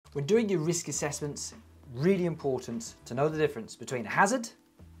When doing your risk assessments, really important to know the difference between a hazard,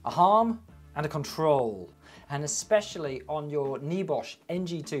 a harm, and a control. And especially on your NEBOSH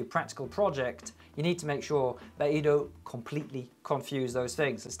NG2 practical project, you need to make sure that you don't completely confuse those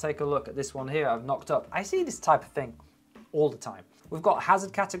things. Let's take a look at this one here I've knocked up. I see this type of thing all the time. We've got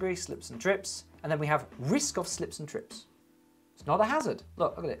hazard category, slips and trips, and then we have risk of slips and trips. It's not a hazard.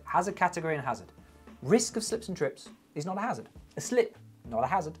 Look at it, hazard category and hazard. Risk of slips and trips is not a hazard. A slip, not a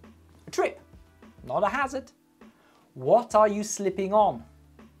hazard. A trip, not a hazard. What are you slipping on?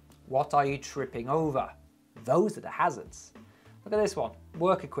 What are you tripping over? Those are the hazards. Look at this one,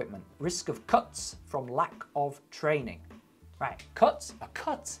 work equipment, risk of cuts from lack of training. Right, cuts, a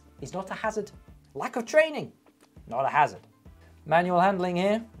cut is not a hazard. Lack of training, not a hazard. Manual handling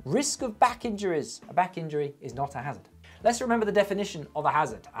here, risk of back injuries. A back injury is not a hazard. Let's remember the definition of a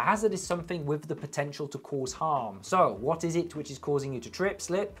hazard. A hazard is something with the potential to cause harm. So what is it which is causing you to trip,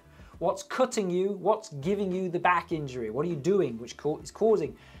 slip? What's cutting you? What's giving you the back injury? What are you doing which is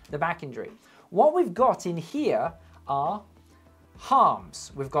causing the back injury? What we've got in here are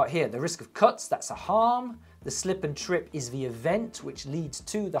harms. We've got here the risk of cuts, that's a harm. The slip and trip is the event which leads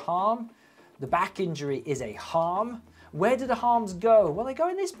to the harm. The back injury is a harm. Where do the harms go? Well, they go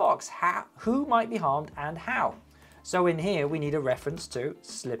in this box. Who might be harmed and how? So in here, we need a reference to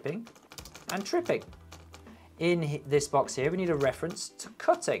slipping and tripping. In this box here, we need a reference to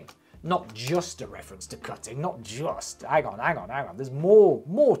cutting. Not just a reference to cutting, not just, hang on. There's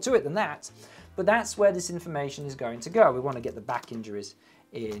more to it than that. But that's where this information is going to go. We want to get the back injuries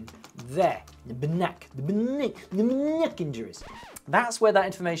in there. The neck injuries. That's where that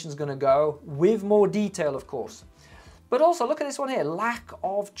information is going to go, with more detail, of course. But also, look at this one here, lack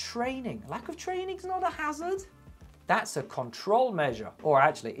of training. Lack of training is not a hazard. That's a control measure, or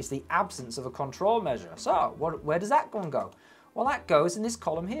actually, it's the absence of a control measure. So, where does that one go? Well, that goes in this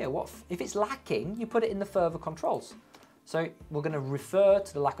column here. If it's lacking, you put it in the further controls. So we're going to refer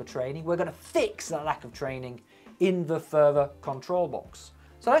to the lack of training. We're going to fix that lack of training in the further control box.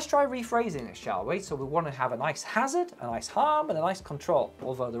 So let's try rephrasing this, shall we? So we want to have a nice hazard, a nice harm, and a nice control,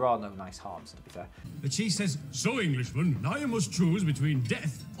 although there are no nice harms, to be fair. The chief says, "So, Englishman, now you must choose between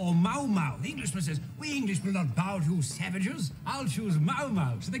death or Mau Mau." The Englishman says, "We English will not bow to savages. I'll choose Mau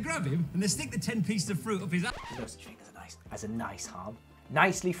Mau." So they grab him and they stick the 10 pieces of fruit up his ass. There's no such thing as a nice harm.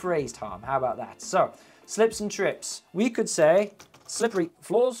 Nicely phrased harm, how about that? So, slips and trips. We could say slippery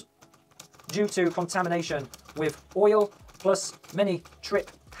floors due to contamination with oil, plus many trip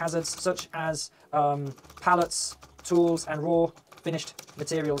hazards such as pallets, tools, and raw finished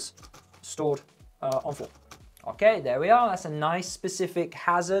materials stored on floor. Okay, there we are. That's a nice specific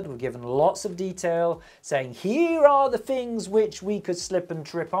hazard. We've given lots of detail saying here are the things which we could slip and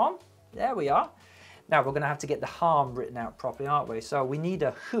trip on. There we are. Now we're going to have to get the harm written out properly, aren't we? So we need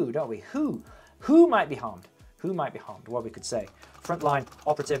a who, don't we? Who might be harmed? Who might be harmed? Well, we could say frontline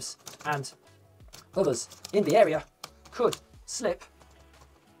operatives and others in the area could slip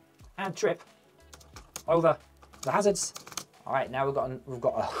and trip over the hazards. All right, now we've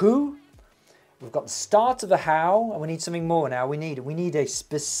got a who, we've got the start of a how, and we need something more now. We need a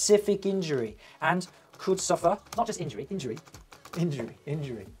specific injury and could suffer, not just injury.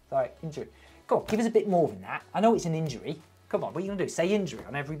 Sorry, injury. Come on, give us a bit more than that. I know it's an injury. Come on, what are you gonna do? Say injury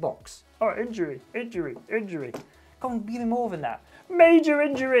on every box. Oh, injury. Come on, give me more than that. Major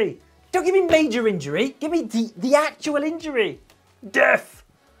injury. Don't give me major injury. Give me the actual injury. Death.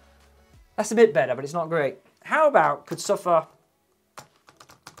 That's a bit better, but it's not great. How about could suffer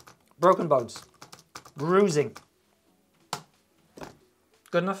broken bones, bruising?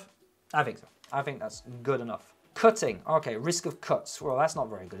 Good enough? I think so. I think that's good enough. Cutting, okay, risk of cuts. Well, that's not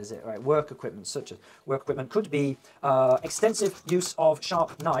very good, is it? Right, work equipment, such as work equipment could be extensive use of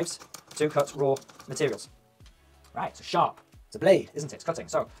sharp knives to cut raw materials. Right, so sharp, it's a blade, isn't it? It's cutting.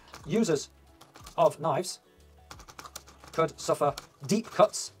 So users of knives could suffer deep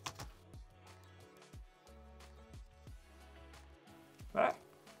cuts. Right,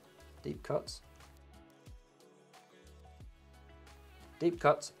 deep cuts. Deep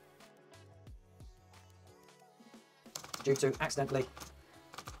cuts due to accidentally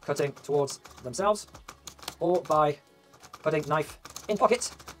cutting towards themselves or by putting knife in pocket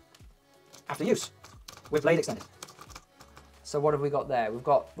after use with blade extended. So what have we got there?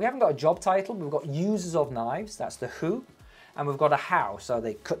 We haven't got a job title, but we've got users of knives, that's the who, and we've got a how. So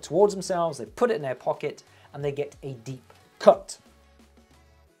they cut towards themselves, they put it in their pocket, and they get a deep cut.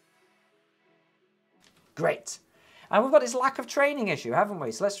 Great. And we've got this lack of training issue, haven't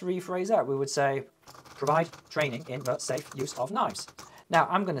we? So let's rephrase that. We would say, provide training in the safe use of knives. Now,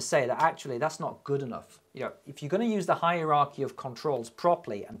 I'm going to say that actually that's not good enough. You know, if you're going to use the hierarchy of controls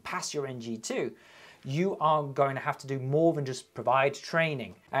properly and pass your NG2, you are going to have to do more than just provide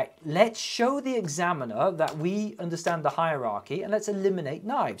training. Let's show the examiner that we understand the hierarchy and let's eliminate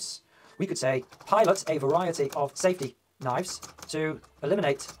knives. We could say, pilot a variety of safety knives to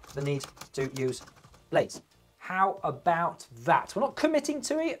eliminate the need to use blades. How about that? We're not committing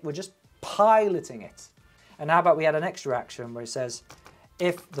to it, we're just piloting it. And how about we add an extra action where it says,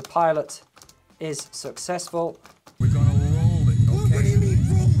 if the pilot is successful, we're gonna roll it, okay? What do you mean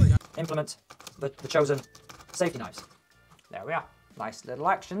roll it? Implement the chosen safety knives. There we are. Nice little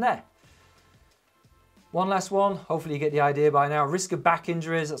action there. One last one. Hopefully you get the idea by now. Risk of back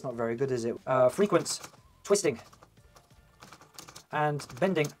injuries. That's not very good, is it? Frequent twisting and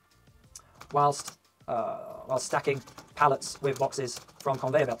bending whilst stacking pallets with boxes from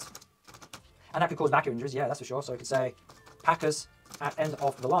conveyor belts. And that could cause back injuries, yeah, that's for sure. So you could say packers at end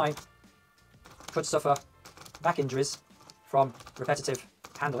of the line could suffer back injuries from repetitive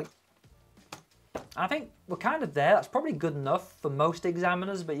handling. I think we're kind of there. That's probably good enough for most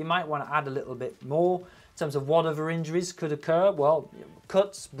examiners, but you might want to add a little bit more in terms of what other injuries could occur. Well,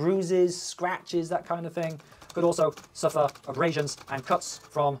 cuts, bruises, scratches, that kind of thing. Could also suffer abrasions and cuts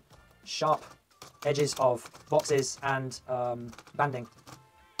from sharp edges of boxes and banding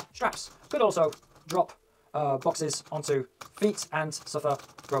straps. Could also drop boxes onto feet and suffer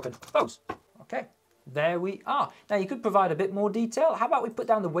broken bones. Okay, there we are. Now you could provide a bit more detail. How about we put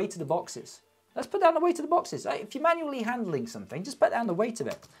down the weight of the boxes? Let's put down the weight of the boxes. If you're manually handling something, just put down the weight of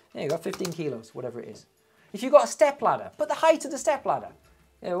it. There you go, 15 kilos, whatever it is. If you've got a step ladder, put the height of the step ladder.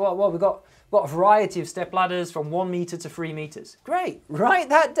 Yeah, well, we've got a variety of step ladders from 1 meter to 3 meters. Great, write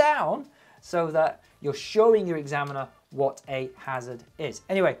that down so that you're showing your examiner what a hazard is.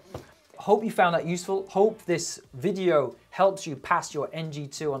 Anyway, hope you found that useful. Hope this video helps you pass your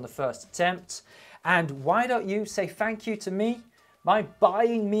NG2 on the first attempt. And why don't you say thank you to me by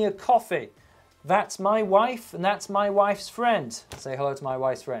buying me a coffee? That's my wife and that's my wife's friend. Say hello to my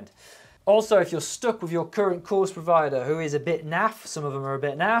wife's friend. Also, if you're stuck with your current course provider who is a bit naff, some of them are a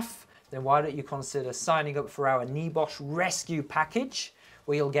bit naff, then why don't you consider signing up for our NEBOSH Rescue Package,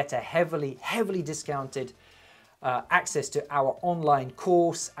 where you'll get a heavily discounted access to our online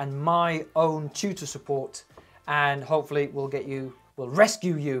course and my own tutor support, and hopefully we'll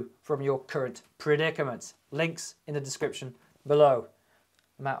rescue you from your current predicament. Links in the description below.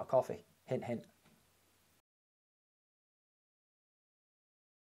 I'm out of coffee. Hint, hint.